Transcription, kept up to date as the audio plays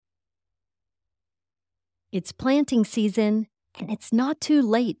It's planting season, and it's not too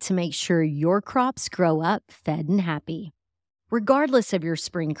late to make sure your crops grow up fed and happy. Regardless of your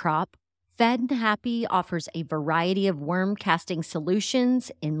spring crop, Fed and Happy offers a variety of worm casting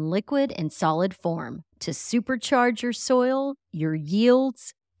solutions in liquid and solid form to supercharge your soil, your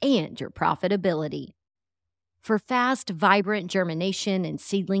yields, and your profitability. For fast, vibrant germination and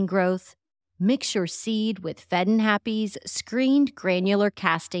seedling growth, mix your seed with Fed and Happy's screened granular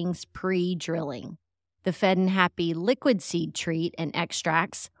castings pre-drilling. The Fed and Happy liquid seed treat and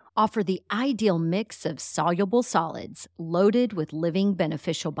extracts offer the ideal mix of soluble solids loaded with living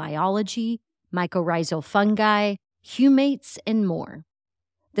beneficial biology, mycorrhizal fungi, humates, and more.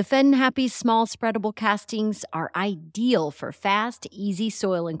 The Fed and Happy small spreadable castings are ideal for fast, easy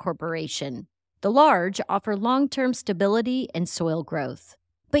soil incorporation. The large offer long-term stability and soil growth.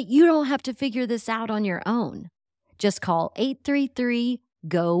 But you don't have to figure this out on your own. Just call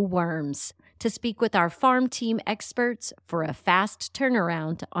 833-GO-WORMS to speak with our farm team experts for a fast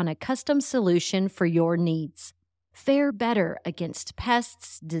turnaround on a custom solution for your needs. Fare better against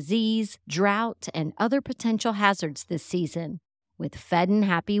pests, disease, drought, and other potential hazards this season with Fed and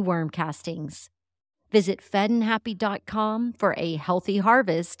Happy worm castings. Visit fedandhappy.com for a healthy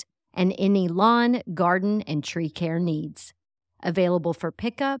harvest and any lawn, garden, and tree care needs. Available for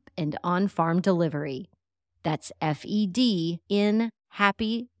pickup and on-farm delivery. That's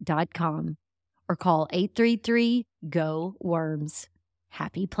FEDNhappy.com. Or call 833-GO-WORMS.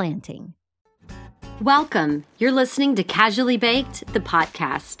 Happy planting. Welcome. You're listening to Casually Baked, the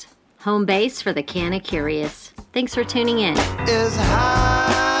podcast. Home base for the canna curious. Thanks for tuning in. It's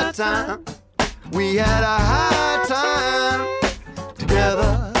high time. We had a high time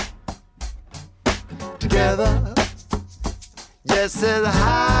together. Yes, it's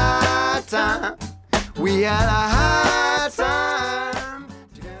high time. We had a high time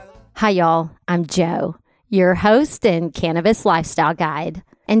together. Hi, y'all. I'm Jo, your host and cannabis lifestyle guide.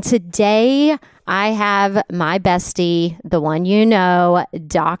 And today I have my bestie, the one you know,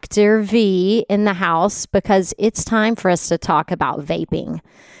 Dr. V, in the house because it's time for us to talk about vaping.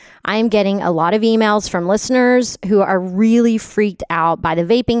 I am getting a lot of emails from listeners who are really freaked out by the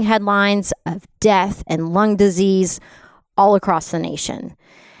vaping headlines of death and lung disease all across the nation.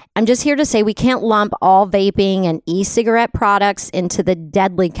 I'm just here to say we can't lump all vaping and e-cigarette products into the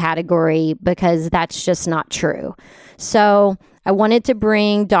deadly category because that's just not true. So I wanted to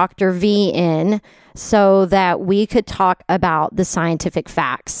bring Dr. V in so that we could talk about the scientific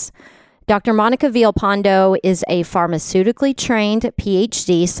facts. Dr. Monica Villalpando is a pharmaceutically trained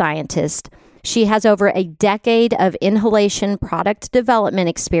PhD scientist. She has over a decade of inhalation product development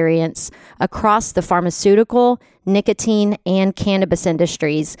experience across the pharmaceutical, nicotine, and cannabis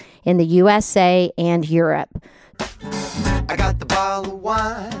industries in the USA and Europe. I got the bottle of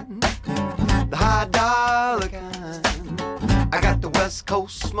wine, the high dollar kind. I got the West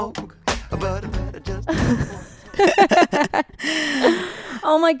Coast smoke, but I better just...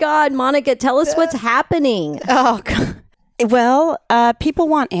 Oh my God, Monica, tell us what's happening. Oh, God. Well, people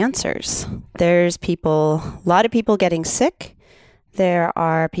want answers. There's a lot of people getting sick. There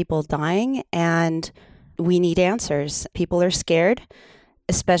are people dying, and we need answers. People are scared,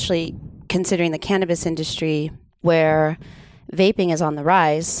 especially considering the cannabis industry where vaping is on the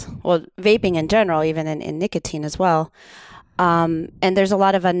rise. Well, vaping in general, even in nicotine as well. And there's a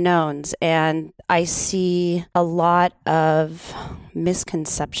lot of unknowns, and I see a lot of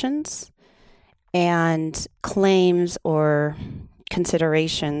misconceptions and claims or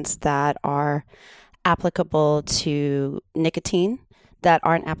considerations that are applicable to nicotine that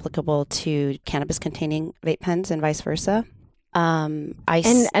aren't applicable to cannabis-containing vape pens and vice versa. And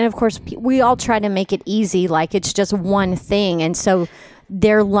of course, we all try to make it easy, like it's just one thing. And so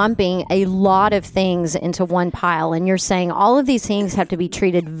they're lumping a lot of things into one pile. And you're saying all of these things have to be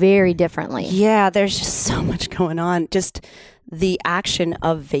treated very differently. Yeah, there's just so much going on. Just the action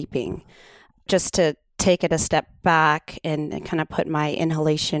of vaping. Just to take it a step back and kind of put my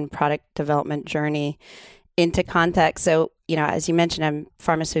inhalation product development journey into context. So, as you mentioned, I'm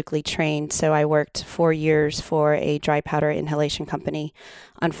pharmaceutically trained. So I worked 4 years for a dry powder inhalation company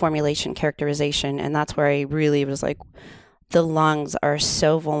on formulation characterization. And that's where I really was like, the lungs are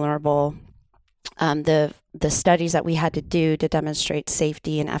so vulnerable. The studies that we had to do to demonstrate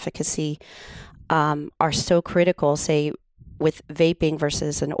safety and efficacy are so critical, say, with vaping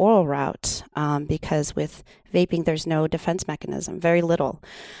versus an oral route, because with vaping, there's no defense mechanism, very little.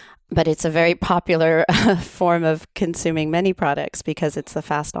 But it's a very popular form of consuming many products because it's the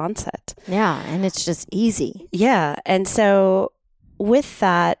fast onset. Yeah, and it's just easy. Yeah, and so with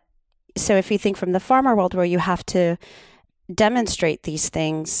that, so if you think from the pharma world where you have to demonstrate these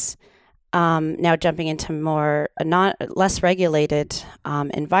things, now jumping into more less regulated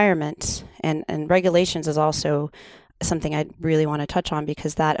environment, and regulations is also something I really want to touch on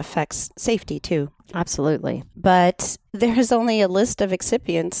because that affects safety too. Absolutely. But there's only a list of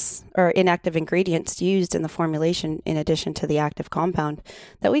excipients or inactive ingredients used in the formulation in addition to the active compound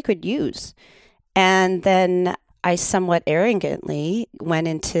that we could use. And then I somewhat arrogantly went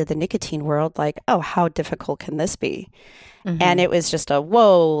into the nicotine world like, oh, how difficult can this be? Mm-hmm. And it was just a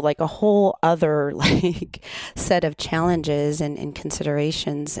whole other set of challenges and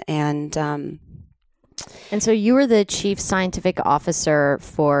considerations. And so you were the chief scientific officer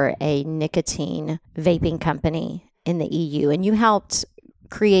for a nicotine vaping company in the EU, and you helped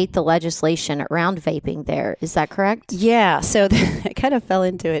create the legislation around vaping there. Is that correct? Yeah. So I kind of fell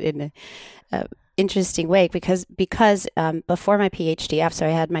into it in an interesting way because before my PhD, so I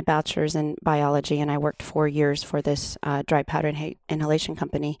had my bachelor's in biology, and I worked 4 years for this dry powder inhalation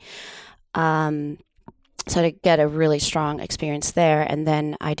company. So to get a really strong experience there. And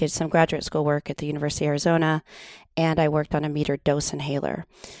then I did some graduate school work at the University of Arizona, and I worked on a metered dose inhaler.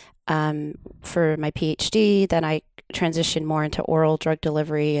 For my PhD, then I transitioned more into oral drug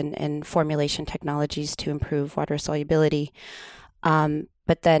delivery and formulation technologies to improve water solubility.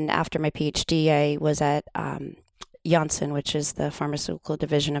 But then after my PhD, I was at Janssen, which is the pharmaceutical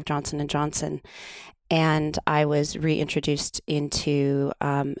division of Johnson & Johnson. And I was reintroduced into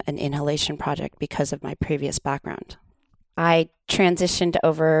an inhalation project because of my previous background. I transitioned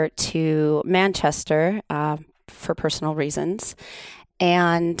over to Manchester for personal reasons,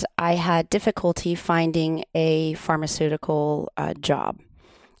 and I had difficulty finding a pharmaceutical job.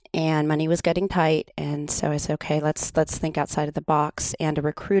 And money was getting tight, and so I said, okay, let's think outside of the box. And a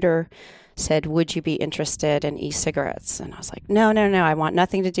recruiter said, would you be interested in e-cigarettes? And I was like, no, I want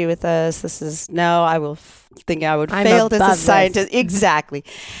nothing to do with this. I will think I would fail as a scientist. Exactly.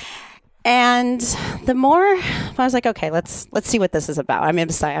 And the more I was like, okay, let's see what this is about.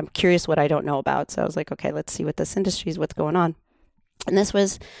 I'm curious what I don't know about. So I was like, okay, let's see what this industry is, what's going on. And this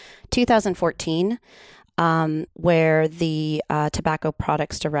was 2014. Where the Tobacco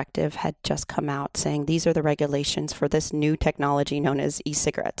Products Directive had just come out saying these are the regulations for this new technology known as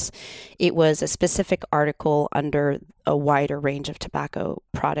e-cigarettes. It was a specific article under a wider range of tobacco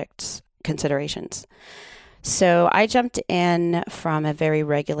products considerations. So I jumped in from a very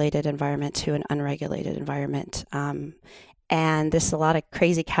regulated environment to an unregulated environment. And there's a lot of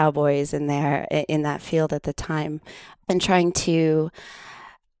crazy cowboys in there in that field at the time, and trying to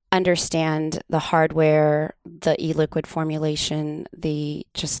understand the hardware, the e-liquid formulation,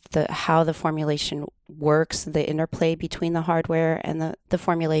 how the formulation works, the interplay between the hardware and the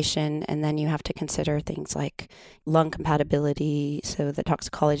formulation. And then you have to consider things like lung compatibility, so the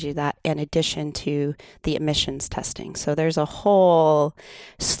toxicology of that, in addition to the emissions testing. So there's a whole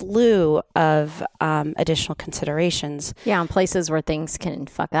slew of additional considerations. Yeah, in places where things can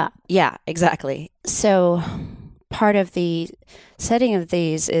fuck up. Yeah, exactly. So part of the setting of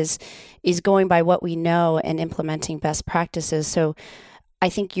these is going by what we know and implementing best practices. So I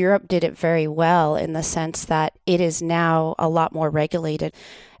think Europe did it very well in the sense that it is now a lot more regulated.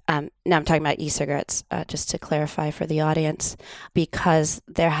 Now I'm talking about e-cigarettes, just to clarify for the audience, because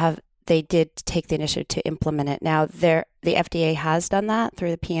they did take the initiative to implement it. Now the FDA has done that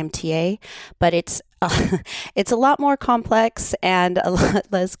through the PMTA, but it's a lot more complex and a lot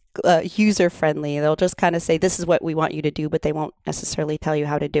less user-friendly. They'll just kind of say, this is what we want you to do, but they won't necessarily tell you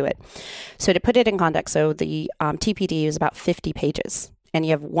how to do it. So to put it in context, so the TPD is about 50 pages, and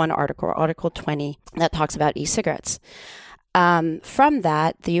you have one article, Article 20, that talks about e-cigarettes. From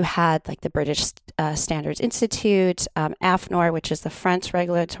that, you had like the British Standards Institute, AFNOR, which is the French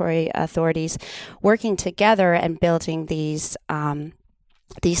regulatory authorities, working together and building these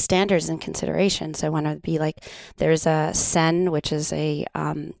standards and considerations. I want to be like, there's a CEN, which is a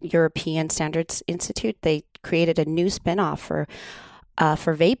European Standards Institute. They created a new spinoff for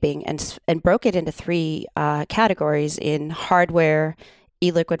vaping and broke it into 3 categories in hardware,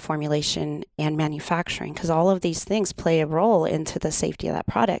 e-liquid formulation, and manufacturing, because all of these things play a role into the safety of that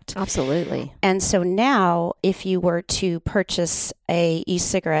product. Absolutely. And so now, if you were to purchase a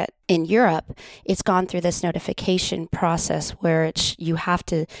e-cigarette in Europe, it's gone through this notification process where you have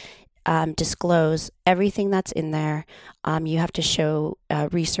to disclose everything that's in there. You have to show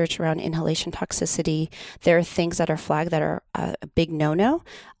research around inhalation toxicity. There are things that are flagged that are a big no-no,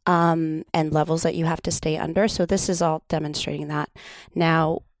 and levels that you have to stay under. So this is all demonstrating that.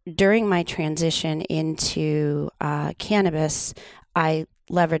 Now, during my transition into cannabis, I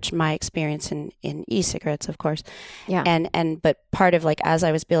leveraged my experience in e-cigarettes, of course. Yeah. But part of as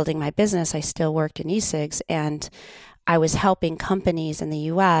I was building my business, I still worked in e-cigs, and I was helping companies in the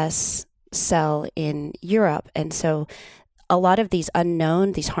US sell in Europe. And so a lot of these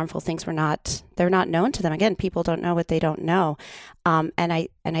harmful things they're not known to them. Again, people don't know what they don't know. And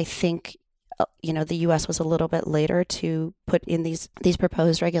I think, the U.S. was a little bit later to put in these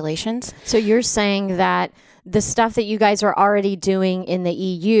proposed regulations. So you're saying that the stuff that you guys are already doing in the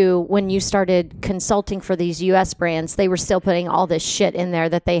EU, when you started consulting for these U.S. brands, they were still putting all this shit in there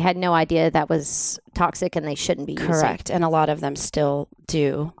that they had no idea that was toxic and they shouldn't be Correct. using. And a lot of them still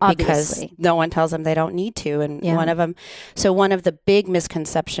do. Obviously. Because no one tells them they don't need to. And Yeah. one of the big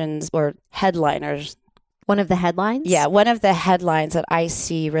misconceptions or headliners. One of the headlines? Yeah, one of the headlines that I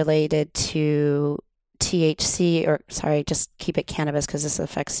see related to THC, just keep it cannabis because this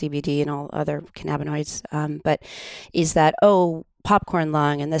affects CBD and all other cannabinoids, but is that, popcorn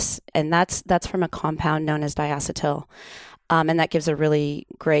lung, and that's from a compound known as diacetyl. And that gives a really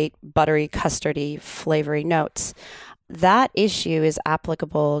great buttery, custardy, flavory notes. That issue is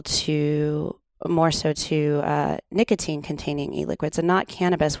applicable to more so to nicotine containing e-liquids and not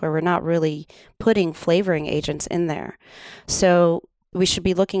cannabis, where we're not really putting flavoring agents in there. So we should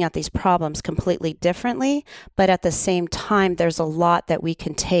be looking at these problems completely differently, but at the same time, there's a lot that we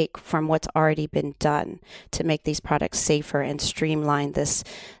can take from what's already been done to make these products safer and streamline this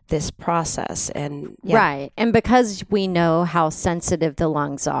process. And Right. And because we know how sensitive the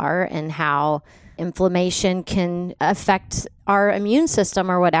lungs are and how inflammation can affect our immune system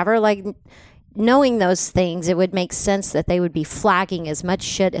or whatever, like knowing those things, it would make sense that they would be flagging as much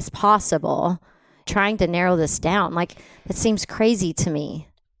shit as possible, trying to narrow this down. Like, it seems crazy to me.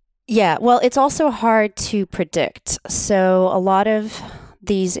 Yeah, well, it's also hard to predict. So a lot of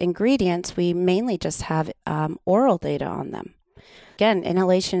these ingredients, we mainly just have oral data on them. Again,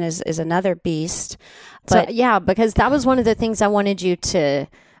 inhalation is another beast. But So, yeah, because that was one of the things I wanted you to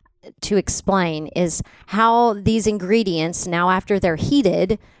explain is how these ingredients, now after they're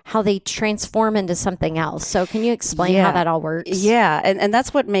heated, how they transform into something else. So can you explain how that all works? Yeah, and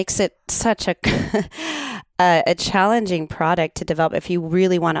that's what makes it such a a challenging product to develop if you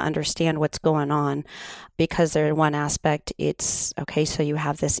really want to understand what's going on. Because in one aspect, it's, okay, so you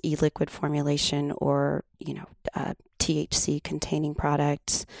have this e-liquid formulation or, THC containing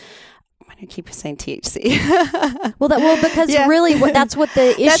products. I keep saying THC. Because really, that's what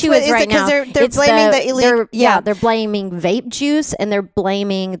the issue is right now. They're blaming the illegal. They're blaming vape juice and they're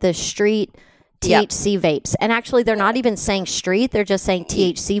blaming the street THC vapes. And actually, they're not even saying street; they're just saying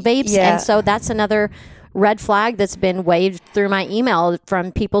THC vapes. Yeah. And so that's another red flag that's been waved through my email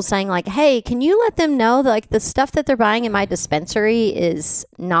from people saying, like, "Hey, can you let them know that, like, the stuff that they're buying in my dispensary is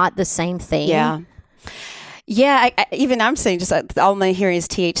not the same thing?" Yeah. Yeah, I'm saying just all I'm hearing is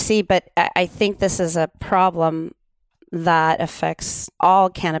THC, but I think this is a problem that affects all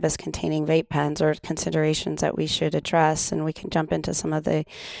cannabis-containing vape pens or considerations that we should address, and we can jump into some of the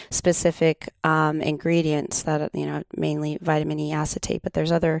specific ingredients that, mainly vitamin E acetate, but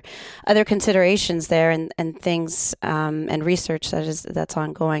there's other considerations there and things and research that's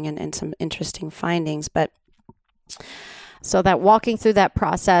ongoing and some interesting findings, but. So that walking through that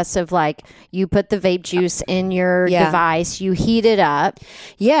process of, like, you put the vape juice in your device, you heat it up.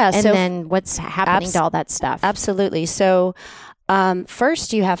 Yeah. And then what's happening to all that stuff? Absolutely. So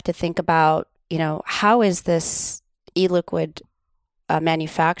first you have to think about, how is this e-liquid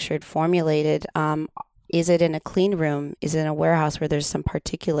manufactured, formulated? Is it in a clean room? Is it in a warehouse where there's some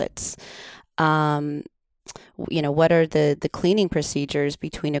particulates? What are the cleaning procedures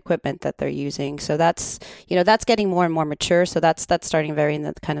between equipment that they're using? So that's getting more and more mature. So that's starting very in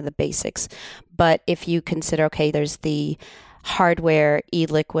the kind of the basics. But if you consider, okay, there's the hardware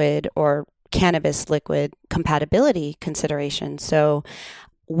e-liquid or cannabis liquid compatibility consideration. So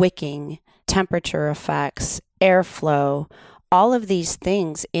wicking, temperature effects, airflow, all of these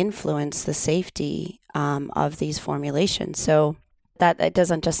things influence the safety of these formulations. So that it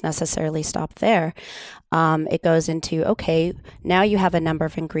doesn't just necessarily stop there. It goes into, okay, now you have a number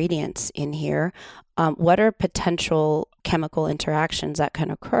of ingredients in here. What are potential chemical interactions that can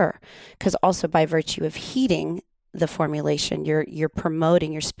occur? Because also by virtue of heating the formulation, you're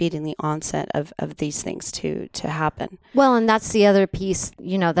speeding the onset of these things to happen. Well, and that's the other piece,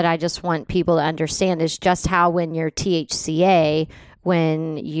 that I just want people to understand is just how when your THCA,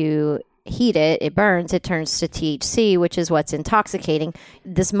 when you heat it, it burns, it turns to THC, which is what's intoxicating.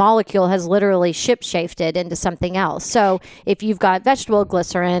 This molecule has literally shapeshifted into something else. So if you've got vegetable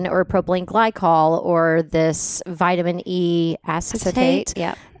glycerin or propylene glycol or this vitamin E acetate,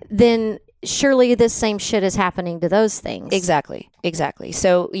 then surely this same shit is happening to those things. Exactly.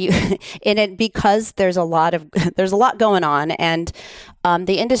 So because there's a lot going on, and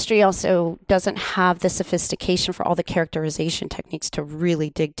the industry also doesn't have the sophistication for all the characterization techniques to really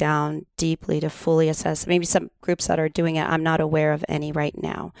dig down deeply to fully assess. Maybe some groups that are doing it, I'm not aware of any right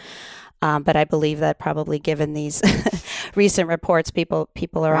now. But I believe that probably given these recent reports, people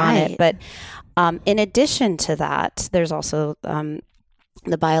are on it. But in addition to that, there's also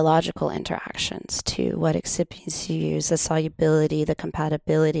the biological interactions too. What excipients you use, the solubility, the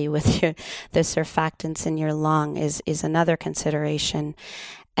compatibility with the surfactants in your lung is another consideration.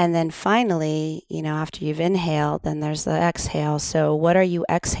 And then finally, after you've inhaled, then there's the exhale. So what are you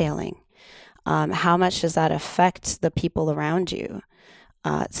exhaling? How much does that affect the people around you?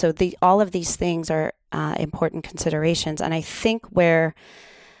 So all of these things are important considerations. And I think where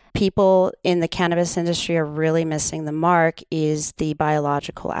people in the cannabis industry are really missing the mark is the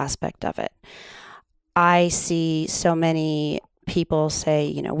biological aspect of it. I see so many people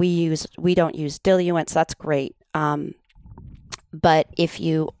say, we don't use diluents. That's great. But if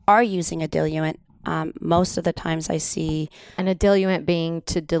you are using a diluent, most of the times I see... And a diluent being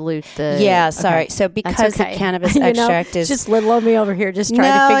to dilute the... Yeah, sorry. Okay. So because the cannabis extract is... Just little old me over here just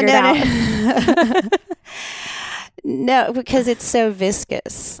trying to figure it out. No, because it's so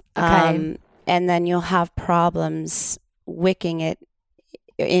viscous. Okay. And then you'll have problems wicking it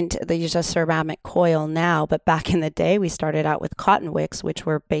into there's a ceramic coil now, but back in the day we started out with cotton wicks, which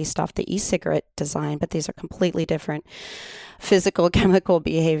were based off the e-cigarette design, but these are completely different physical chemical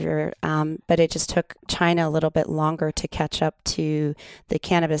behavior. But it just took China a little bit longer to catch up to the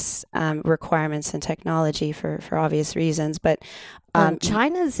cannabis requirements and technology for obvious reasons. But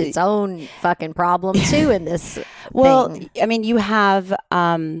China's its own fucking problem too in this thing. I mean, you have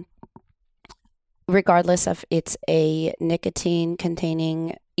regardless if it's a nicotine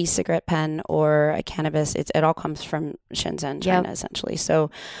containing e-cigarette pen or a cannabis, it all comes from Shenzhen, China, essentially. So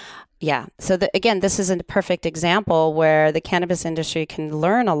yeah. So again, this is a perfect example where the cannabis industry can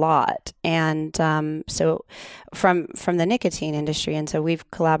learn a lot. And so from the nicotine industry. And so we've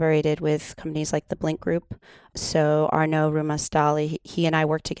collaborated with companies like the Blink Group. So Arnaud Rumastali, he and I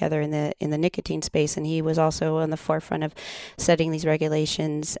worked together in the nicotine space, and he was also on the forefront of setting these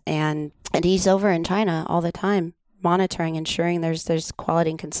regulations. And he's over in China all the time, monitoring, ensuring there's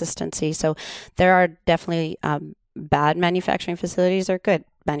quality and consistency. So there are definitely bad manufacturing facilities or good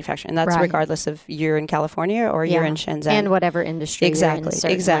manufacturing. And that's regardless of you're in California or you're in Shenzhen. And whatever industry you're in,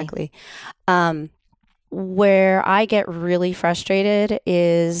 certainly. Exactly. Where I get really frustrated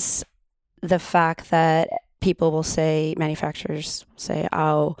is the fact that people will say, manufacturers say,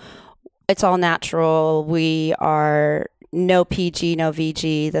 oh, it's all natural. We are no PG, no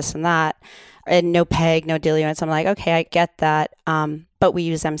VG, this and that, and no PEG, no diluents. I'm like, okay, I get that. But we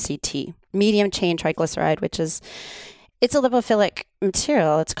use MCT, medium chain triglyceride, which is, it's a lipophilic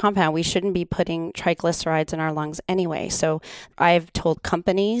material. It's compound. We shouldn't be putting triglycerides in our lungs anyway. So I've told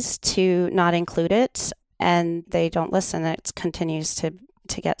companies to not include it, and they don't listen. It continues to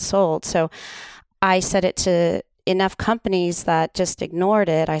get sold. So I said it to enough companies that just ignored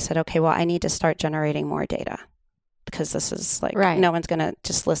it. I said, okay, well, I need to start generating more data, because this is like, no one's going to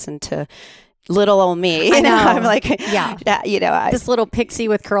just listen to little old me. I know. I'm like, this little pixie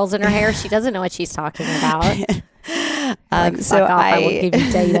with curls in her hair, she doesn't know what she's talking about. So I will give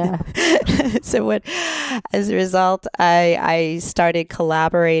you data. So as a result, I started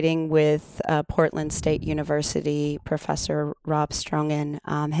collaborating with Portland State University professor Rob Strungen,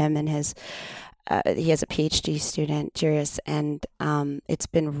 him and his he has a PhD student, Jirius, and it's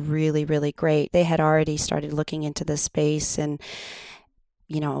been really, really great. They had already started looking into this space and,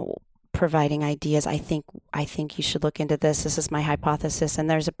 providing ideas. I think you should look into this. This is my hypothesis. And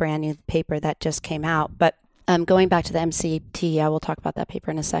there's a brand new paper that just came out. But going back to the MCT, I will talk about that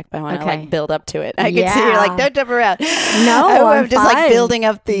paper in a sec, but I want to build up to it. I can see you're like, don't jump around. No, I'm just fine. Like building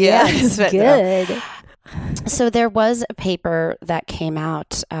up the... Yes, good. So there was a paper that came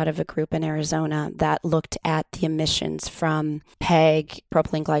out of a group in Arizona that looked at the emissions from PEG,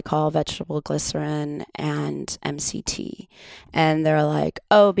 propylene glycol, vegetable glycerin, and MCT. And they're like,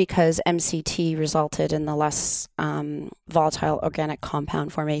 because MCT resulted in the less volatile organic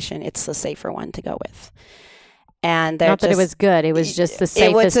compound formation, it's the safer one to go with. And not that it was good, it was just the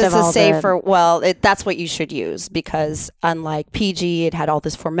safest of all that's what you should use, because unlike PG, it had all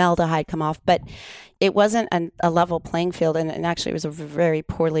this formaldehyde come off, but it wasn't a level playing field, and actually it was a very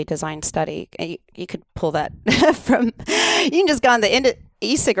poorly designed study. You could pull that from, you can just go on the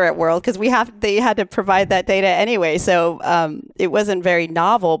e-cigarette world, because they had to provide that data anyway. So it wasn't very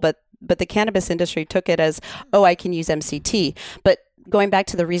novel, but the cannabis industry took it as, I can use MCT. But going back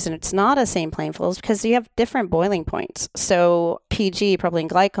to the reason it's not a same playing field is because you have different boiling points. So PG, propylene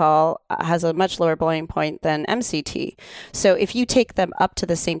glycol, has a much lower boiling point than MCT. So if you take them up to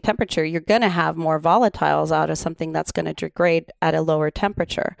the same temperature, you're going to have more volatiles out of something that's going to degrade at a lower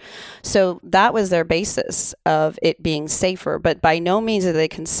temperature. So that was their basis of it being safer, but by no means did they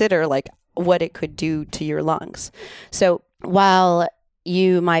consider like what it could do to your lungs. So while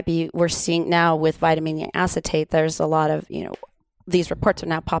we're seeing now with vitamin E acetate, there's a lot of, these reports are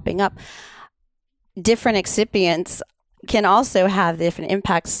now popping up. Different excipients can also have different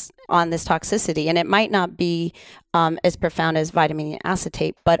impacts on this toxicity, and it might not be as profound as vitamin E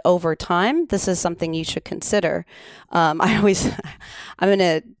acetate, but over time, this is something you should consider. I'm going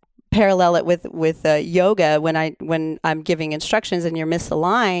to parallel it with yoga. When I'm giving instructions and you're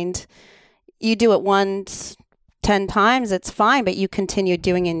misaligned, you do it once, 10 times, it's fine, but you continue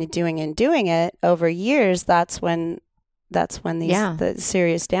doing it over years. That's when the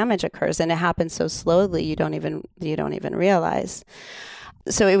serious damage occurs, and it happens so slowly you don't even realize.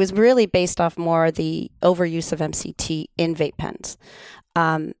 So it was really based off more the overuse of MCT in vape pens.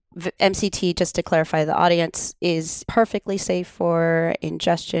 MCT, just to clarify the audience, is perfectly safe for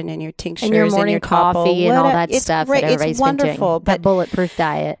ingestion in your tinctures, and your morning coffee and all that stuff that everybody's it's wonderful, been doing. That bulletproof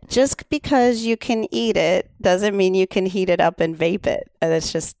diet. Just because you can eat it doesn't mean you can heat it up and vape it.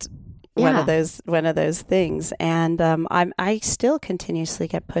 That's just one of those things. And I still continuously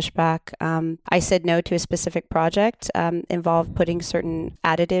get pushback. I said no to a specific project involved putting certain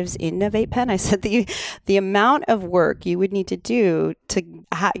additives in a vape pen. I said the amount of work you would need to do to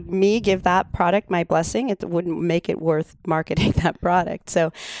me give that product my blessing, it wouldn't make it worth marketing that product.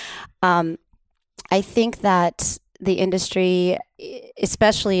 So I think that the industry,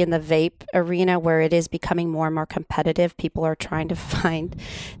 especially in the vape arena where it is becoming more and more competitive, people are trying to find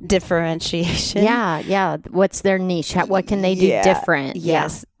differentiation. Yeah. What's their niche? What can they do different?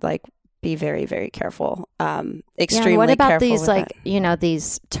 Yes. Like, be very, very careful. Extremely what about careful these, with like, it.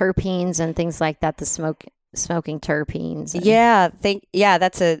 These terpenes and things like that, the smoking terpenes?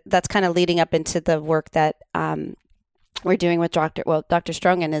 That's kind of leading up into the work that we're doing with Dr.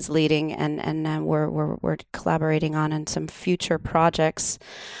 Strongen is leading, and we're collaborating on some future projects.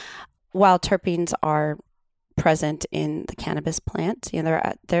 While terpenes are present in the cannabis plant, they're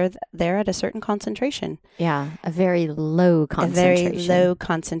at a certain concentration. Yeah, a very low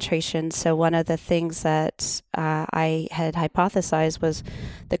concentration. So one of the things that I had hypothesized was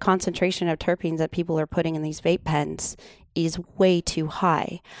the concentration of terpenes that people are putting in these vape pens is way too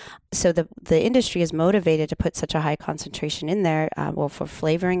high. So the industry is motivated to put such a high concentration in there, for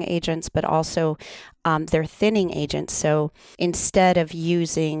flavoring agents, but also they're thinning agents. So instead of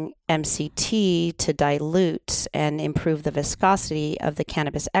using MCT to dilute and improve the viscosity of the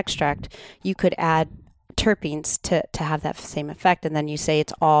cannabis extract, you could add terpenes to have that same effect. And then you say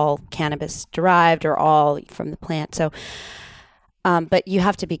it's all cannabis derived or all from the plant. So, but you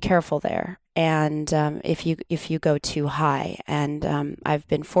have to be careful there. And if you go too high, and I've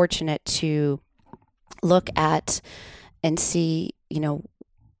been fortunate to look at and see,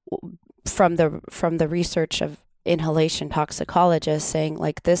 from the research of inhalation toxicologists saying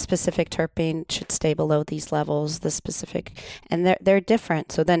like this specific terpene should stay below these levels, and they're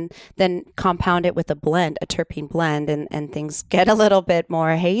different. So then compound it with a terpene blend, and things get a little bit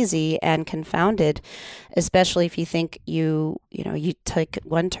more hazy and confounded, especially if you think you take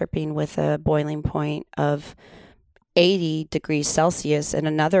one terpene with a boiling point of 80 degrees Celsius and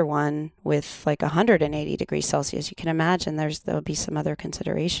another one with like 180 degrees Celsius. You can imagine there'll be some other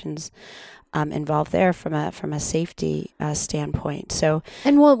considerations involved there from a safety standpoint. So,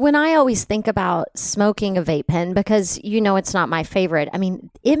 when I always think about smoking a vape pen, because it's not my favorite, I mean,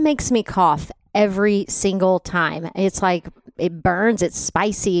 it makes me cough every single time. It's like it burns, it's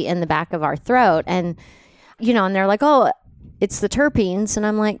spicy in the back of our throat, and and they're like, oh, it's the terpenes, and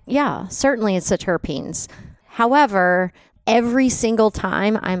I'm like, yeah, certainly it's the terpenes. However, every single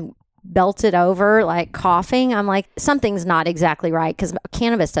time I'm belted over, like coughing, I'm like, something's not exactly right, because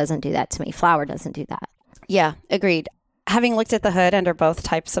cannabis doesn't do that to me. Flower doesn't do that. Yeah, agreed. Having looked at the hood under both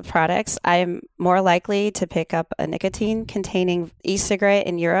types of products, I'm more likely to pick up a nicotine-containing e-cigarette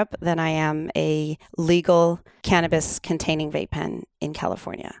in Europe than I am a legal cannabis-containing vape pen in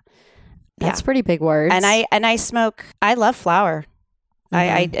California. That's pretty big words. And I smoke. I love flower.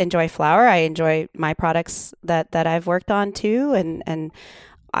 Mm-hmm. I enjoy flower. I enjoy my products that I've worked on too, and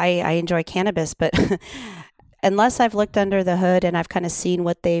I enjoy cannabis, but unless I've looked under the hood and I've kind of seen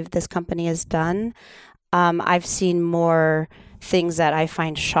what this company has done, I've seen more things that I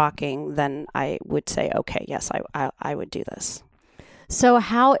find shocking than I would say, okay, yes, I would do this. So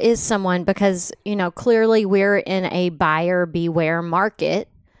how is someone, because, clearly we're in a buyer beware market.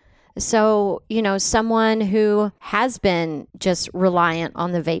 So, someone who has been just reliant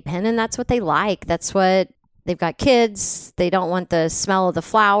on the vape pen and that's what they like. That's what they've got kids. They don't want the smell of the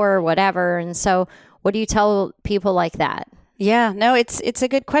flower or whatever. And so what do you tell people like that? Yeah, no, it's a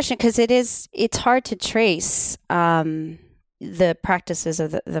good question because it's hard to trace the practices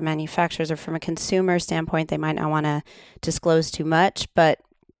of the manufacturers, or from a consumer standpoint, they might not want to disclose too much. But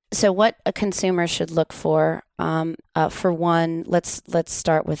so what a consumer should look for one, let's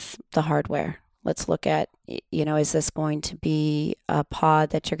start with the hardware. Let's look at, is this going to be a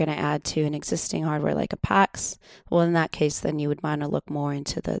pod that you're going to add to an existing hardware like a PAX? Well, in that case, then you would want to look more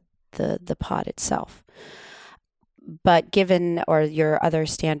into the pod itself. But given, or your other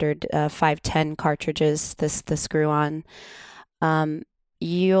standard 510 cartridges, the screw-on,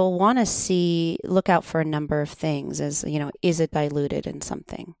 you'll want to look out for a number of things. Is it diluted in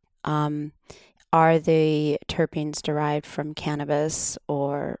something? Are the terpenes derived from cannabis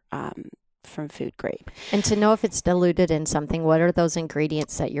or from food grade? And to know if it's diluted in something, what are those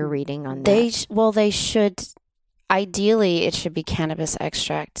ingredients that you're reading on that? They should, ideally, it should be cannabis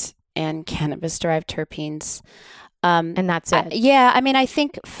extract and cannabis derived terpenes. And that's it. Yeah. I mean, I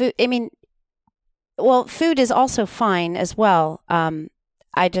think food is also fine as well.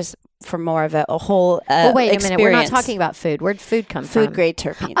 For more of a whole wait experience. A minute. We're not talking about food. Where'd food come from? Food grade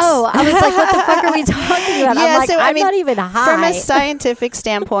terpenes. Oh, I was like, what the fuck are we talking about? Yeah, I'm not even high. From a scientific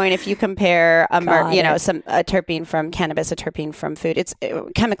standpoint, if you compare a terpene from cannabis, a terpene from food, it's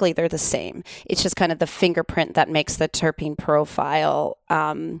chemically they're the same. It's just kind of the fingerprint that makes the terpene profile.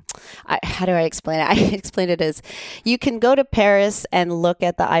 How do I explain it? I explain it as you can go to Paris and look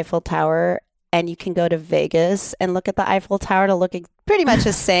at the Eiffel Tower, and you can go to Vegas and look at the Eiffel Tower to look pretty much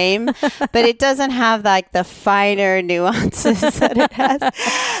the same, but it doesn't have like the finer nuances that it has.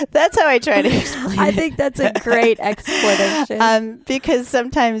 That's how I try to explain it. I think that's a great explanation. Because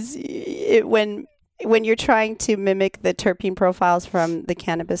sometimes when you're trying to mimic the terpene profiles from the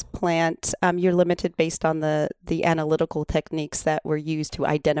cannabis plant, you're limited based on the analytical techniques that were used to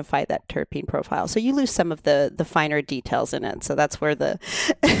identify that terpene profile. So you lose some of the finer details in it. So that's where the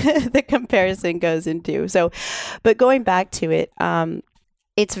the comparison goes into. So, but going back to it,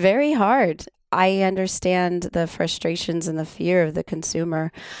 it's very hard. I understand the frustrations and the fear of the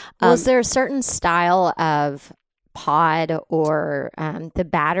consumer. Was there a certain style of pod or the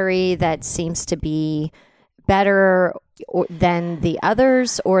battery that seems to be better than the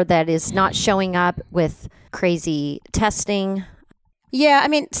others, or that is not showing up with crazy testing? Yeah, I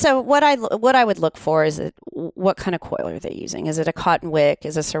mean, so what I would look for is what kind of coil are they using? Is it a cotton wick?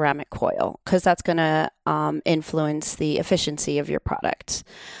 Is it a ceramic coil? Because that's going to influence the efficiency of your product.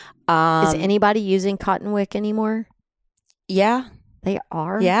 Is anybody using cotton wick anymore? Yeah, they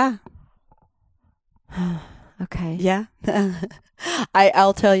are. Yeah. Okay. Yeah.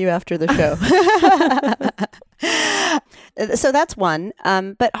 I'll tell you after the show. So that's one.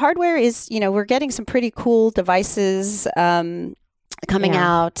 But hardware is, we're getting some pretty cool devices coming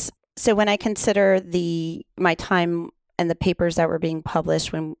out. So when I consider my time and the papers that were being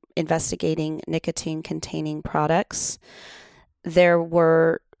published when investigating nicotine containing products, there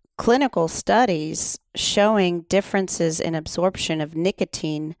were clinical studies showing differences in absorption of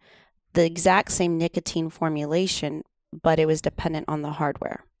nicotine, the exact same nicotine formulation, but it was dependent on the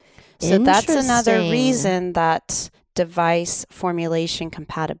hardware. So that's another reason that device formulation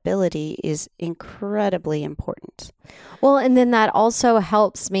compatibility is incredibly important. Well, and then that also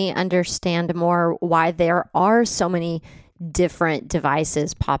helps me understand more why there are so many different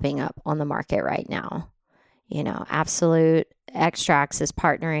devices popping up on the market right now. Absolute Extracts is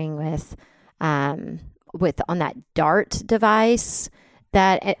partnering with on that DART device.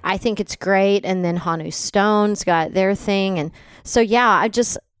 That I think it's great. And then Hanu Stone's got their thing. And so, yeah,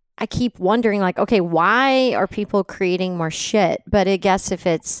 I keep wondering, like, okay, why are people creating more shit? But I guess if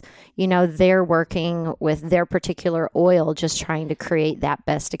it's, they're working with their particular oil, just trying to create that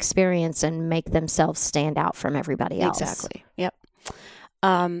best experience and make themselves stand out from everybody else. Exactly. Yep.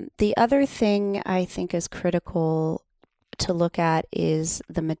 The other thing I think is critical to look at is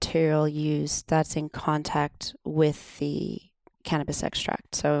the material used that's in contact with the cannabis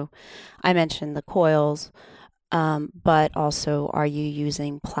extract. So I mentioned the coils, but also, are you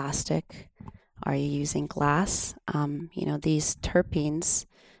using plastic? Are you using glass? These terpenes,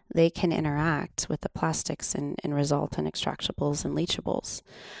 they can interact with the plastics and result in extractables and leachables.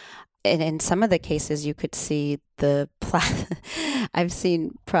 And in some of the cases, you could see I've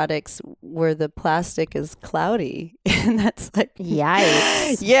seen products where the plastic is cloudy, and that's like,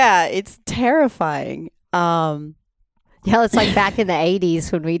 yikes. Yeah, it's terrifying. Yeah, it's like back in the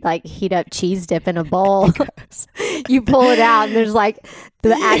 80s when we'd like heat up cheese dip in a bowl. You pull it out and there's like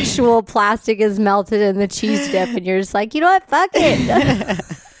the actual plastic is melted in the cheese dip and you're just like, you know what? Fuck it.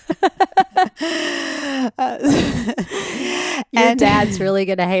 Your dad's really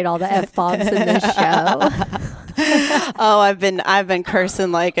going to hate all the F-bombs in this show. Oh, I've been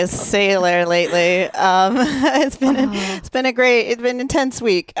cursing like a sailor lately. It's been an intense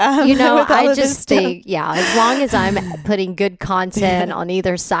week. I just think, as long as I'm putting good content on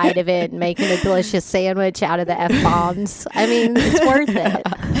either side of it and making a delicious sandwich out of the F-bombs, I mean, it's worth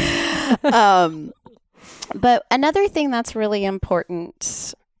it. But another thing that's really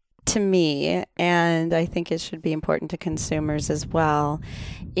important to me, and I think it should be important to consumers as well,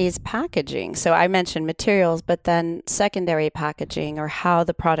 is packaging. So I mentioned materials, but then secondary packaging, or how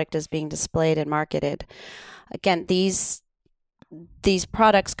the product is being displayed and marketed. Again, these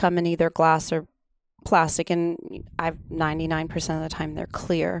products come in either glass or plastic, and 99% of the time they're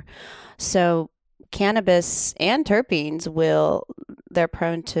clear. So cannabis and terpenes they're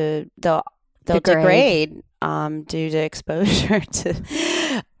prone to they'll degrade due to exposure to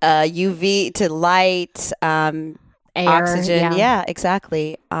UV, to light, Air, oxygen. Yeah,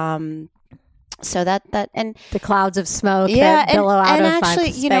 exactly. So that and the clouds of smoke that billow out of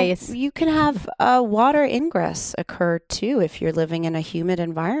actually, my space. You can have water ingress occur too if you're living in a humid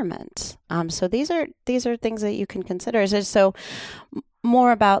environment. So these are things that you can consider. So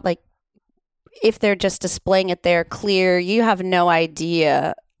more about like if they're just displaying it there clear, you have no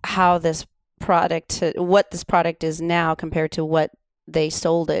idea how this what this product is now compared to what they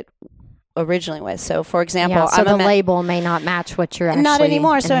sold it originally with. So for example, the label may not match what you're actually not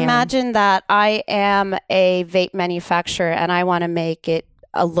anymore. So inhaling. imagine that I am a vape manufacturer and I want to make it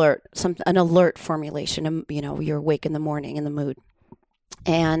an alert formulation. You're awake in the morning in the mood,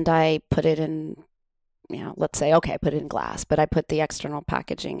 and I put it in, let's say, okay, I put it in glass, but I put the external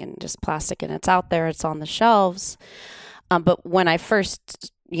packaging in just plastic, and it's out there, it's on the shelves. But when I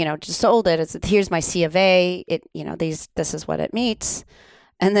first just sold it, it's here's my C of A. This is what it meets.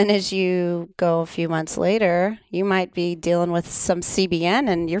 And then as you go a few months later, you might be dealing with some CBN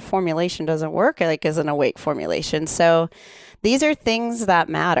and your formulation doesn't work like as an awake formulation. So these are things that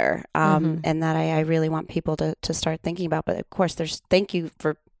matter, and that I really want people to start thinking about. But of course, thank you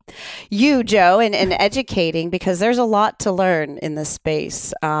for you, Joe, and educating, because there's a lot to learn in this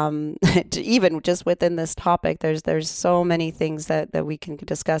space. Even just within this topic, there's so many things that we can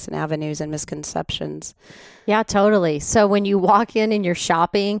discuss, and avenues and misconceptions. Yeah, totally. So when you walk in and you're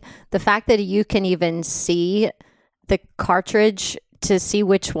shopping, the fact that you can even see the cartridge to see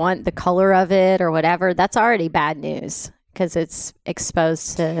which one, the color of it or whatever, that's already bad news because it's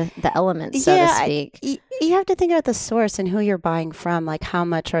exposed to the elements, so to speak. You have to think about the source and who you're buying from. Like, how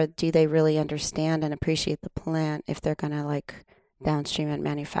much do they really understand and appreciate the plant if they're going to like downstream and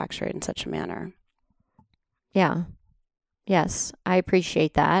manufacture it in such a manner? Yeah. Yes, I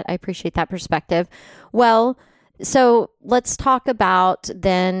appreciate that. I appreciate that perspective. Well, so let's talk about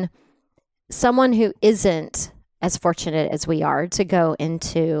then someone who isn't as fortunate as we are to go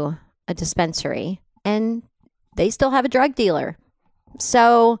into a dispensary and they still have a drug dealer.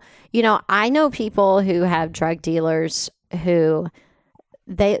 So, I know people who have drug dealers who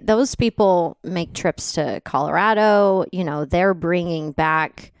those people make trips to Colorado. They're bringing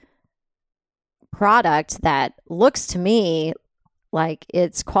back product that looks to me like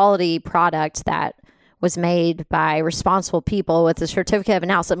it's quality product that was made by responsible people with a certificate of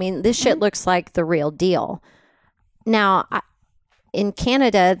analysis. I mean, this shit looks like the real deal. Now, in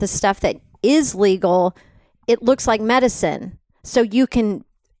Canada, the stuff that is legal, it looks like medicine. So you can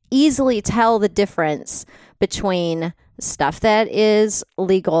easily tell the difference between stuff that is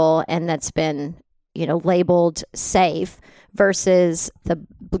legal and that's been, labeled safe versus the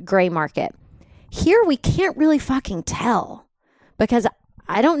gray market. Here, we can't really fucking tell because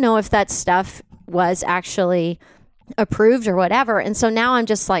I don't know if that stuff was actually approved or whatever. And so now I'm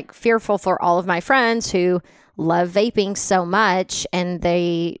just like fearful for all of my friends who love vaping so much and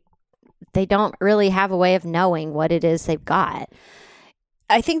they don't really have a way of knowing what it is they've got.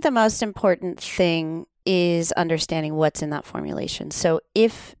 I think the most important thing is understanding what's in that formulation. So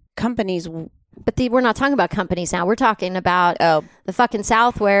if companies... But we're not talking about companies now. We're talking about the fucking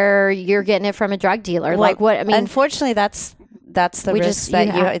South where you're getting it from a drug dealer. Well, like what? I mean, unfortunately, that's the risk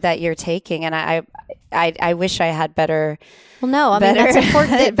that you're taking, and I wish I had better. Well, no, I mean that's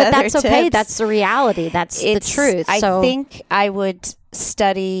important, but that's okay. Tips. That's the reality. That's the truth. I think I would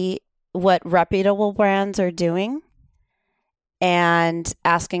study what reputable brands are doing, and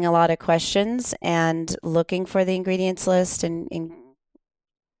asking a lot of questions and looking for the ingredients list and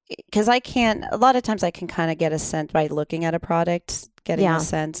because a lot of times I can kind of get a sense by looking at a product, getting Yeah. a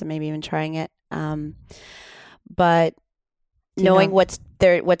sense and maybe even trying it. But Do you knowing know-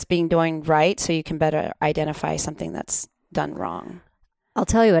 what's being done right, so you can better identify something that's done wrong. I'll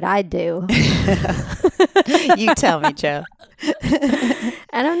tell you what I do. You tell me, Joe.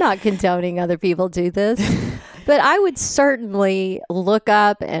 And I'm not condoning other people do this, but I would certainly look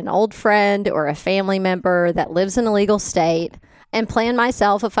up an old friend or a family member that lives in a legal state and plan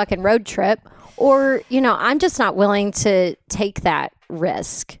myself a fucking road trip. Or, I'm just not willing to take that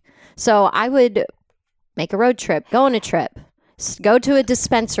risk. So I would make a road trip, go on a trip, go to a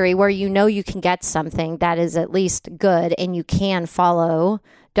dispensary where you can get something that is at least good and you can follow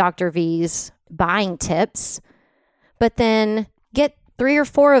Dr. V's buying tips, but then get 3 or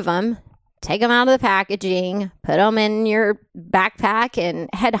 4 of them, take them out of the packaging, put them in your backpack and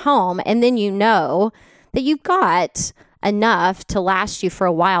head home. And then that you've got enough to last you for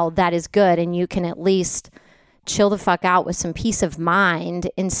a while that is good, and you can at least chill the fuck out with some peace of mind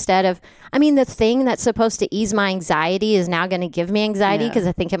instead of, the thing that's supposed to ease my anxiety is now going to give me anxiety because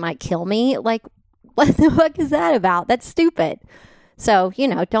I think it might kill me. Like, what the fuck is that about? That's stupid. So,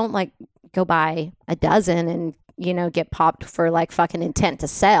 don't like go buy a dozen and, get popped for like fucking intent to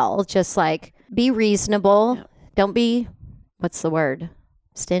sell. Just like be reasonable. Yeah. Don't be, what's the word?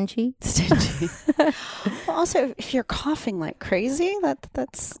 Stingy? Well, also, if you're coughing like crazy,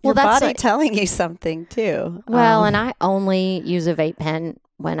 that's Well, your that's body like- telling you something too. Well, and I only use a vape pen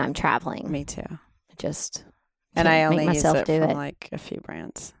when I'm traveling. Me too. Just And to I only make use myself it do from it. like a few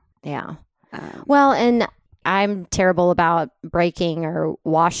brands. Yeah. Well, and I'm terrible about breaking or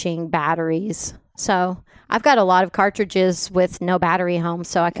washing batteries. So I've got a lot of cartridges with no battery home.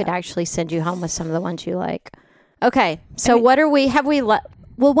 So I could actually send you home with some of the ones you like. Okay. So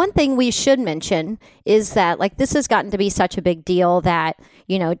well, one thing we should mention is that like this has gotten to be such a big deal that,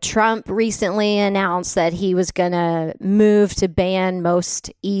 Trump recently announced that he was going to move to ban most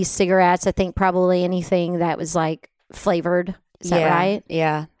e-cigarettes. I think probably anything that was like flavored. Is that right?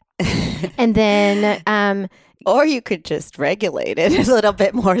 Yeah. And then, Or you could just regulate it a little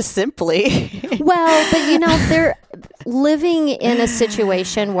bit more simply. well, but they're living in a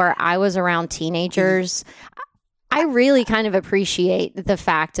situation where I was around teenagers. I really kind of appreciate the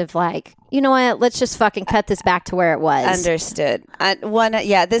fact of like, you know what, let's just fucking cut this back to where it was. Understood.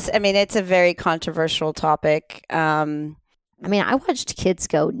 It's a very controversial topic. I watched kids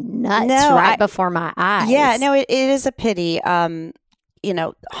go nuts No, before my eyes. Yeah, no, it is a pity. Han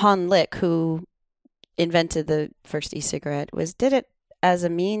Lick, who invented the first e-cigarette, did it as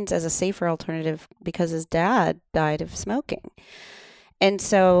a safer alternative because his dad died of smoking. And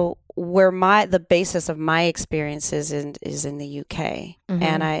so the basis of my experience is in the UK.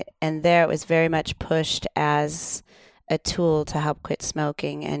 Mhm. And there it was very much pushed as a tool to help quit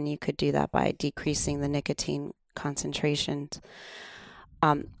smoking, and you could do that by decreasing the nicotine concentrations.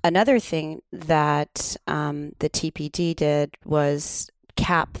 Another thing that the TPD did was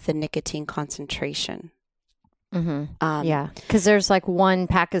cap the nicotine concentration. Mm-hmm. Yeah, because there's like 1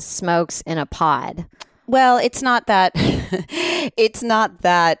 pack of smokes in a pod. Well, it's not that. It's not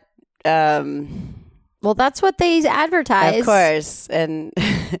that. Well, that's what they advertise. Of course, and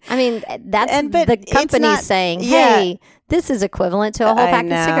That's but the it's company not- saying, yeah. "Hey, this is equivalent to a whole pack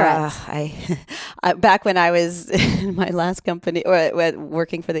of cigarettes." I back when I was in my last company or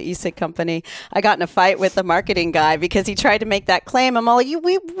working for the e-cig company, I got in a fight with the marketing guy because he tried to make that claim. I'm all,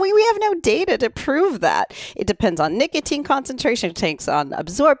 we have no data to prove that. It depends on nicotine concentration. It takes on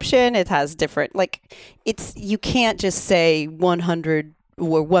absorption. It has different you can't just say 100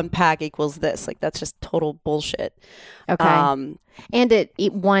 or 1 pack equals this. Like that's just total bullshit. Okay, and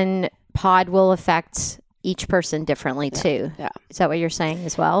one pod will affect each person differently too. Yeah. Is that what you're saying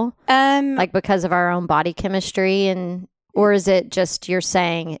as well? Like because of our own body chemistry or is it just you're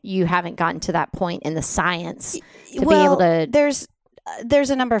saying you haven't gotten to that point in the science to be able to? There's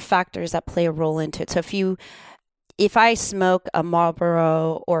a number of factors that play a role into it. So if I smoke a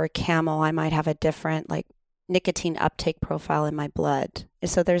Marlboro or a Camel, I might have a different nicotine uptake profile in my blood.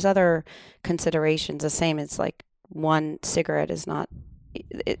 So there's other considerations. The same as like one cigarette is not.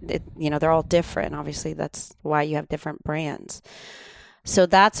 They're all different. Obviously, that's why you have different brands. So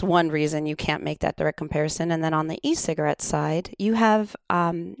that's one reason you can't make that direct comparison. And then on the e-cigarette side, you have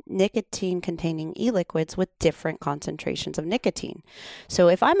nicotine-containing e-liquids with different concentrations of nicotine. So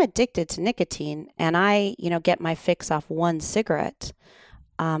if I'm addicted to nicotine and I, get my fix off 1 cigarette,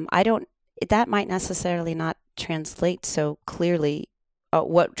 that might necessarily not translate so clearly.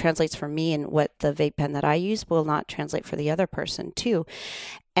 What translates for me and what the vape pen that I use will not translate for the other person too.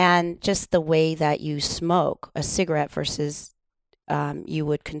 And just the way that you smoke a cigarette versus you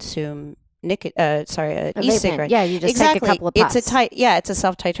would consume A vape pen. e-cigarette. Yeah, you just Exactly. take a couple of puffs. It's a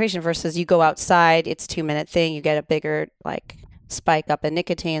self-titration versus you go outside, it's 2-minute thing, you get a bigger like spike up in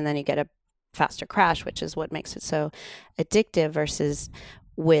nicotine, and then you get a faster crash, which is what makes it so addictive. Versus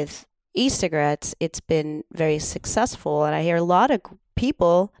with e-cigarettes, it's been very successful, and I hear a lot of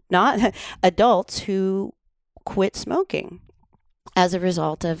people, not adults, who quit smoking as a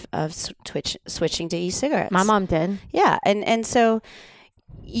result of switching to e-cigarettes. My mom did. Yeah, and so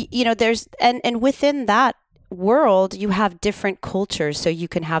there's and within that world you have different cultures. So you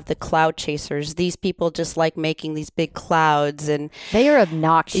can have the cloud chasers. These people just like making these big clouds, and They are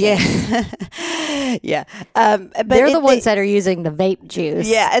obnoxious. yeah, yeah. But They're the ones that are using the vape juice.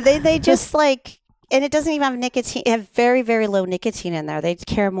 yeah, they just like, and it doesn't even have nicotine. It have very, very low nicotine in there. They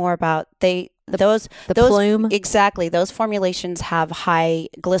care more about those plume. Exactly. Those formulations have high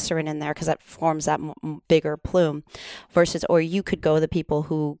glycerin in there because that forms that bigger plume. Versus, or you could go the people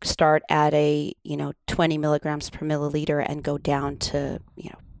who start at a 20 milligrams per milliliter and go down to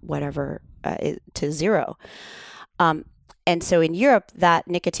whatever to 0. And so in Europe, that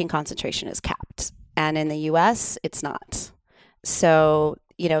nicotine concentration is capped, and in the U.S., it's not. So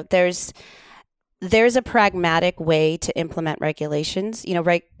there's a pragmatic way to implement regulations.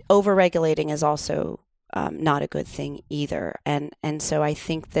 Over-regulating is also not a good thing either. And so I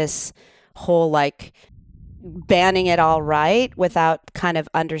think this whole like banning it all right without kind of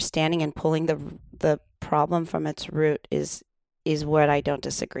understanding and pulling the problem from its root is what I don't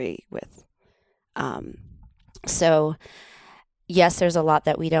disagree with. So yes, there's a lot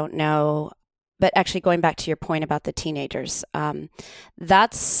that we don't know. But actually, going back to your point about the teenagers,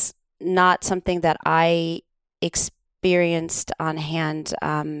 that's not something that I experienced on hand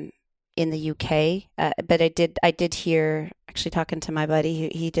in the UK, but I did hear, actually talking to my buddy,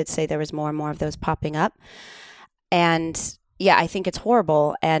 he did say there was more and more of those popping up, and yeah, I think it's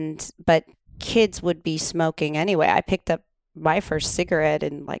horrible. But kids would be smoking anyway. I picked up my first cigarette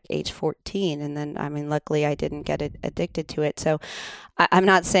in like age 14, and then luckily I didn't get addicted to it. So I'm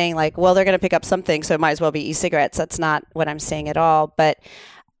not saying like, well, they're going to pick up something, so it might as well be e-cigarettes. That's not what I'm saying at all. But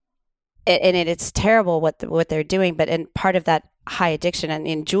it's terrible what they're doing. But in part of that high addiction, and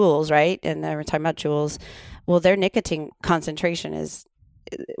in Juuls, right? And we're talking about Juuls. Well, their nicotine concentration is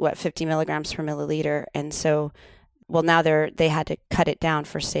 50 milligrams per milliliter, and so now they had to cut it down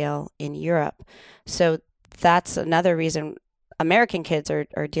for sale in Europe. So that's another reason American kids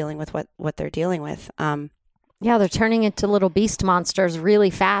are dealing with what they're dealing with. Yeah, they're turning into little beast monsters really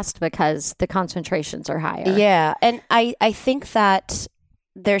fast because the concentrations are higher. Yeah, and I think that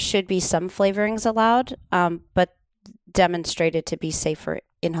there should be some flavorings allowed, but demonstrated to be safe for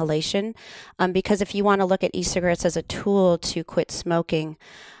inhalation. Because if you want to look at e-cigarettes as a tool to quit smoking,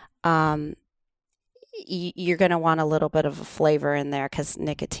 you're going to want a little bit of a flavor in there because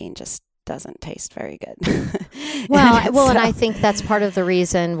nicotine just doesn't taste very good. And I think that's part of the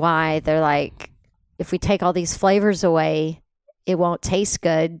reason why they're like, if we take all these flavors away, it won't taste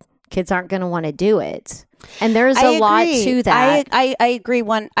good. Kids aren't going to want to do it. And there's a lot to that. I agree.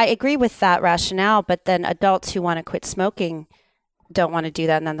 I agree with that rationale, but then adults who want to quit smoking don't want to do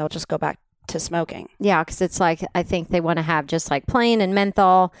that, and then they'll just go back to smoking. Yeah, because it's like, I think they want to have just like plain and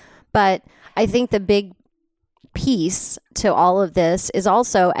menthol. But I think the big piece to all of this is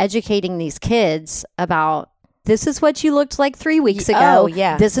also educating these kids about, this is what you looked like 3 weeks ago. Oh,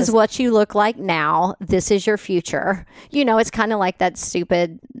 yeah. This is what you look like now. This is your future. It's kind of like that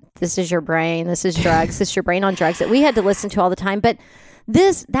stupid, this is your brain, this is drugs, this is your brain on drugs that we had to listen to all the time. But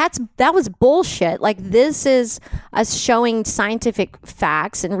that was bullshit. Like, this is us showing scientific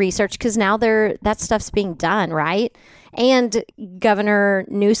facts and research, because now that stuff's being done, right? And Governor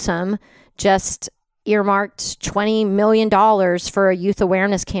Newsom just earmarked $20 million for a youth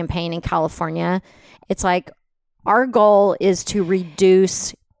awareness campaign in California. It's like, our goal is to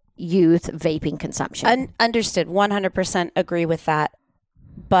reduce youth vaping consumption. Understood. 100% agree with that.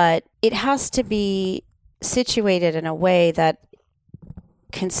 But it has to be situated in a way that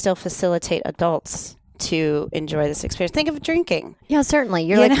can still facilitate adults to enjoy this experience. Think of drinking. Yeah, certainly.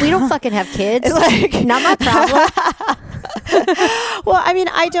 You're like, we don't fucking have kids. Like, not my problem. Well,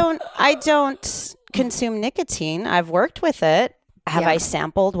 I don't consume nicotine. I've worked with it. Have I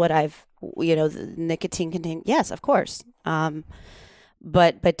sampled what the nicotine contained? Yes, of course.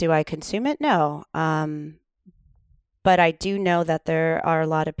 But do I consume it? No. But I do know that there are a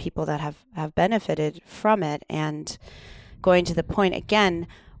lot of people that have benefited from it. And going to the point again,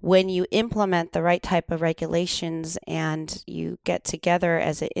 when you implement the right type of regulations and you get together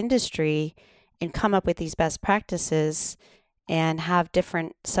as an industry and come up with these best practices and have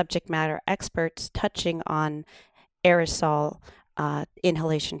different subject matter experts touching on aerosol,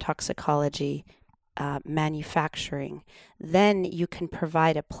 inhalation toxicology, manufacturing, then you can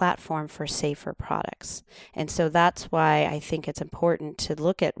provide a platform for safer products. And so that's why I think it's important to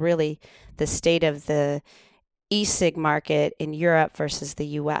look at really the state of the e-cig market in Europe versus the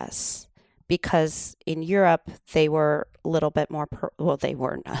US. Because in Europe, they were a little bit more, they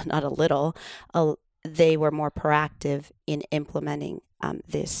were not a little, they were more proactive in implementing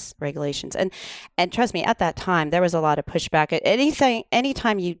these regulations. And trust me, at that time, there was a lot of pushback.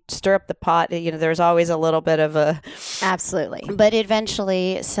 Anytime you stir up the pot, there's always a little bit of a... Absolutely. But it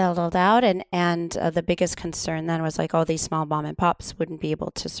eventually settled out. And the biggest concern then was like, these small mom and pops wouldn't be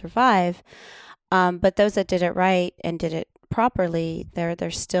able to survive. But those that did it right and did it properly,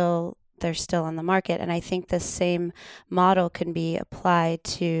 they're still on the market. And I think the same model can be applied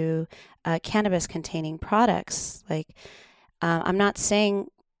to cannabis-containing products. Like, I'm not saying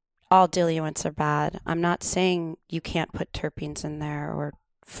all diluents are bad. I'm not saying you can't put terpenes in there or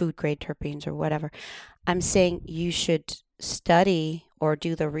food-grade terpenes or whatever. I'm saying you should study or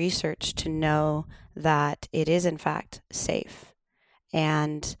do the research to know that it is, in fact, safe.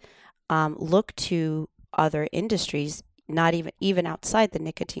 And look to other industries, not even outside the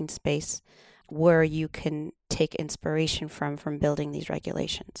nicotine space, where you can take inspiration from building these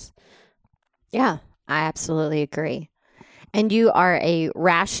regulations. Yeah, I absolutely agree. And you are a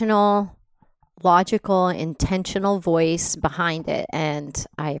rational, logical, intentional voice behind it, and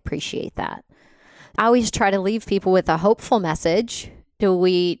I appreciate that. I always try to leave people with a hopeful message. Do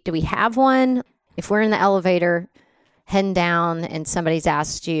we have one? If we're in the elevator heading down and somebody's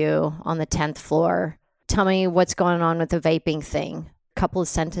asked you on the 10th floor, tell me what's going on with the vaping thing. A couple of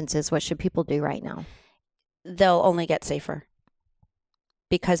sentences. What should people do right now? They'll only get safer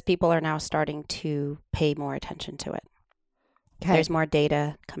because people are now starting to pay more attention to it. Okay. There's more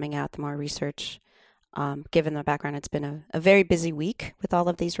data coming out, the more research. Given the background, it's been a very busy week with all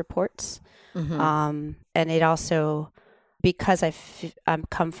of these reports. Mm-hmm. And it also, because I've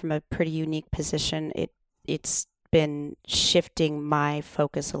come from a pretty unique position, it's been shifting my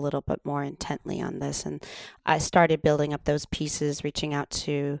focus a little bit more intently on this. And I started building up those pieces, reaching out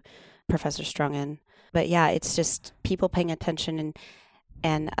to Professor Strungen. But yeah, it's just people paying attention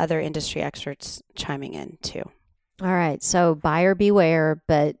and other industry experts chiming in too. All right. So buyer beware,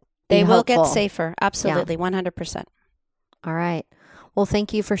 but they will get safer. Absolutely. Yeah. 100%. All right. Well,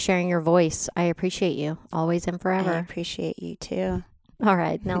 thank you for sharing your voice. I appreciate you always and forever. I appreciate you too. All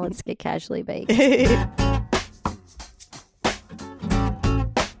right. Now let's get casually baked.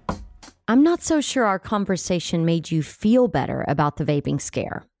 I'm not so sure our conversation made you feel better about the vaping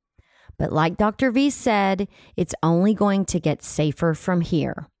scare. But like Dr. V said, it's only going to get safer from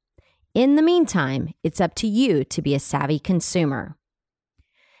here. In the meantime, it's up to you to be a savvy consumer.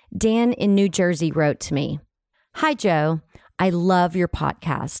 Dan in New Jersey wrote to me, "Hi, Joe. I love your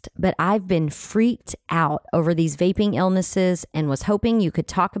podcast, but I've been freaked out over these vaping illnesses and was hoping you could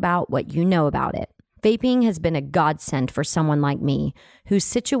talk about what you know about it. Vaping has been a godsend for someone like me whose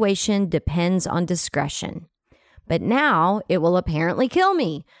situation depends on discretion. But now it will apparently kill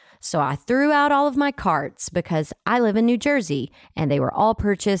me. So I threw out all of my carts because I live in New Jersey and they were all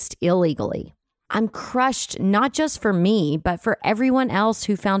purchased illegally. I'm crushed not just for me, but for everyone else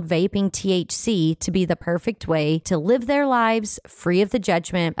who found vaping THC to be the perfect way to live their lives free of the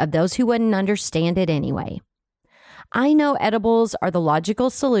judgment of those who wouldn't understand it anyway. I know edibles are the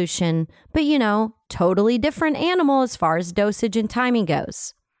logical solution, but totally different animal as far as dosage and timing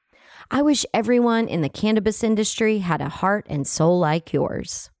goes. I wish everyone in the cannabis industry had a heart and soul like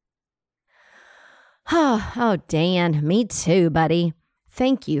yours." Oh, Dan, me too, buddy.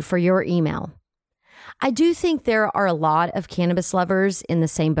 Thank you for your email. I do think there are a lot of cannabis lovers in the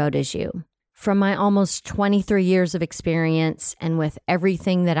same boat as you. From my almost 23 years of experience and with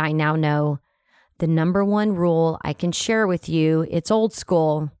everything that I now know, the number one rule I can share with you, it's old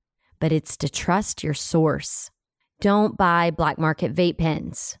school, but it's to trust your source. Don't buy black market vape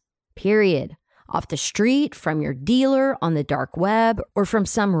pens, period. Off the street, from your dealer on the dark web, or from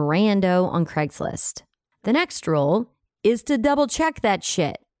some rando on Craigslist. The next rule is to double check that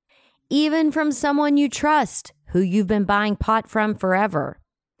shit. Even from someone you trust, who you've been buying pot from forever.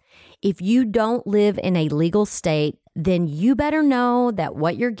 If you don't live in a legal state, then you better know that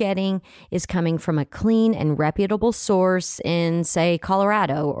what you're getting is coming from a clean and reputable source in, say,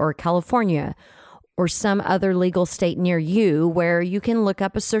 Colorado or California, or some other legal state near you where you can look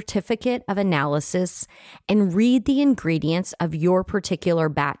up a certificate of analysis and read the ingredients of your particular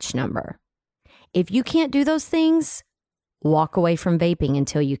batch number. If you can't do those things, walk away from vaping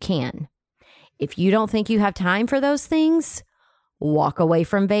until you can. If you don't think you have time for those things, walk away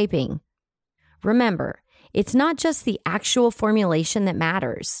from vaping. Remember, It's not just the actual formulation that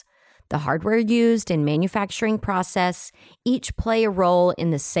matters. The hardware used and manufacturing process each play a role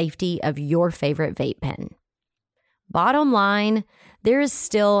in the safety of your favorite vape pen. Bottom line, there is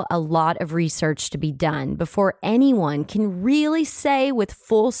still a lot of research to be done before anyone can really say with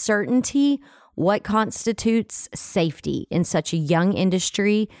full certainty what constitutes safety in such a young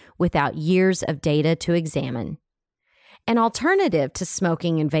industry without years of data to examine. An alternative to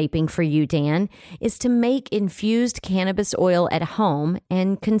smoking and vaping for you, Dan, is to make infused cannabis oil at home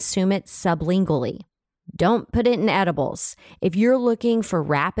and consume it sublingually. Don't put it in edibles. If you're looking for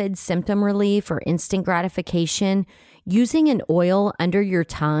rapid symptom relief or instant gratification, using an oil under your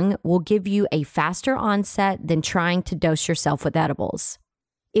tongue will give you a faster onset than trying to dose yourself with edibles.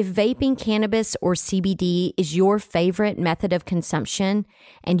 If vaping cannabis or CBD is your favorite method of consumption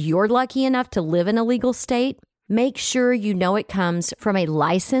and you're lucky enough to live in a legal state, make sure you know it comes from a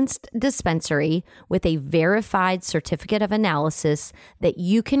licensed dispensary with a verified certificate of analysis that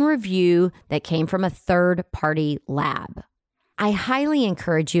you can review that came from a third-party lab. I highly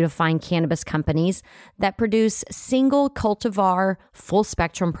encourage you to find cannabis companies that produce single cultivar,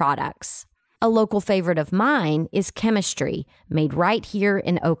 full-spectrum products. A local favorite of mine is Chemistry, made right here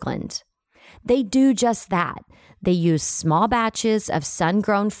in Oakland. They do just that. They use small batches of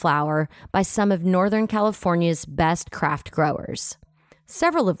sun-grown flower by some of Northern California's best craft growers,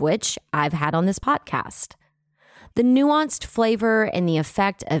 several of which I've had on this podcast. The nuanced flavor and the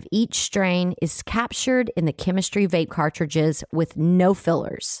effect of each strain is captured in the Chemistry vape cartridges with no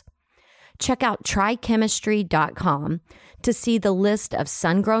fillers. Check out trychemistry.com to see the list of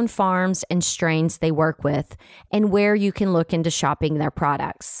sun-grown farms and strains they work with and where you can look into shopping their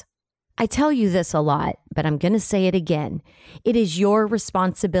products. I tell you this a lot, but I'm going to say it again. It is your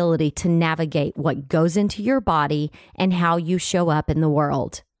responsibility to navigate what goes into your body and how you show up in the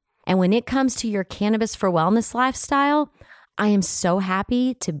world. And when it comes to your cannabis for wellness lifestyle, I am so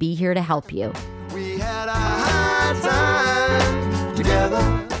happy to be here to help you. We had a high time together.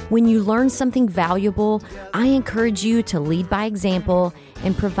 When you learn something valuable, I encourage you to lead by example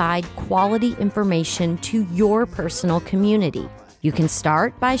and provide quality information to your personal community. You can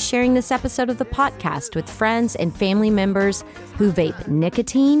start by sharing this episode of the podcast with friends and family members who vape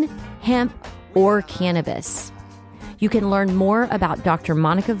nicotine, hemp, or cannabis. You can learn more about Dr.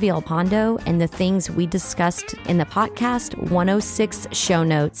 Monica Villalpando and the things we discussed in the podcast 106 show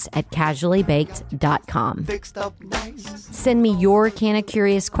notes at casuallybaked.com. Fixed up nice. Send me your Canna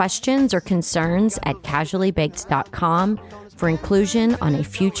Curious questions or concerns at casuallybaked.com for inclusion on a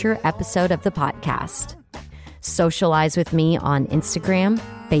future episode of the podcast. Socialize with me on Instagram,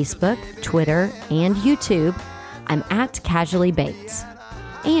 Facebook, Twitter, and YouTube. I'm at Casually Baked.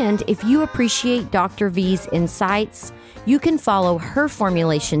 And if you appreciate Dr. V's insights, you can follow her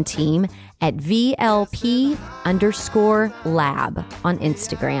formulation team at VLP_lab on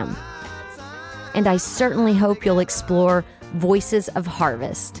Instagram. And I certainly hope you'll explore Voices of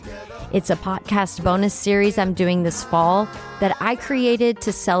Harvest. It's a podcast bonus series I'm doing this fall that I created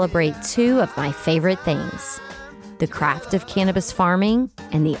to celebrate two of my favorite things: the craft of cannabis farming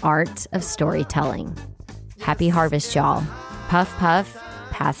and the art of storytelling. Happy harvest, y'all. Puff, puff,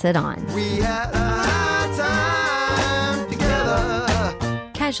 pass it on. We had a high time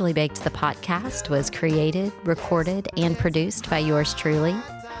together. Casually Baked, the podcast, was created, recorded, and produced by yours truly.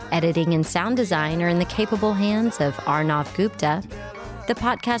 Editing and sound design are in the capable hands of Arnav Gupta. The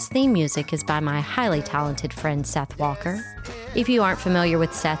podcast theme music is by my highly talented friend Seth Walker. If you aren't familiar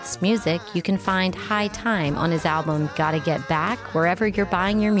with Seth's music, you can find High Time on his album Gotta Get Back wherever you're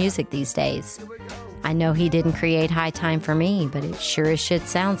buying your music these days. I know he didn't create High Time for me, but it sure as shit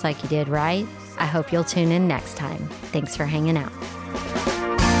sounds like he did, right? I hope you'll tune in next time. Thanks for hanging out.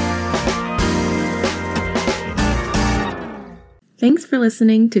 Thanks for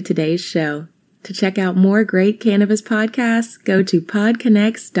listening to today's show. To check out more great cannabis podcasts, go to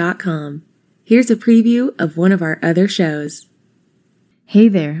podconnects.com. Here's a preview of one of our other shows. Hey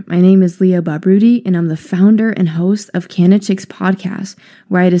there, my name is Leah Babrudi, and I'm the founder and host of Canna Chicks podcast,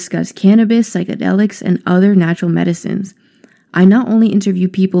 where I discuss cannabis, psychedelics, and other natural medicines. I not only interview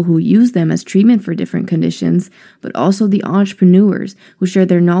people who use them as treatment for different conditions, but also the entrepreneurs who share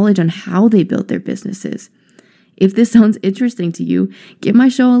their knowledge on how they built their businesses. If this sounds interesting to you, give my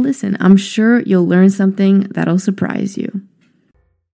show a listen. I'm sure you'll learn something that'll surprise you.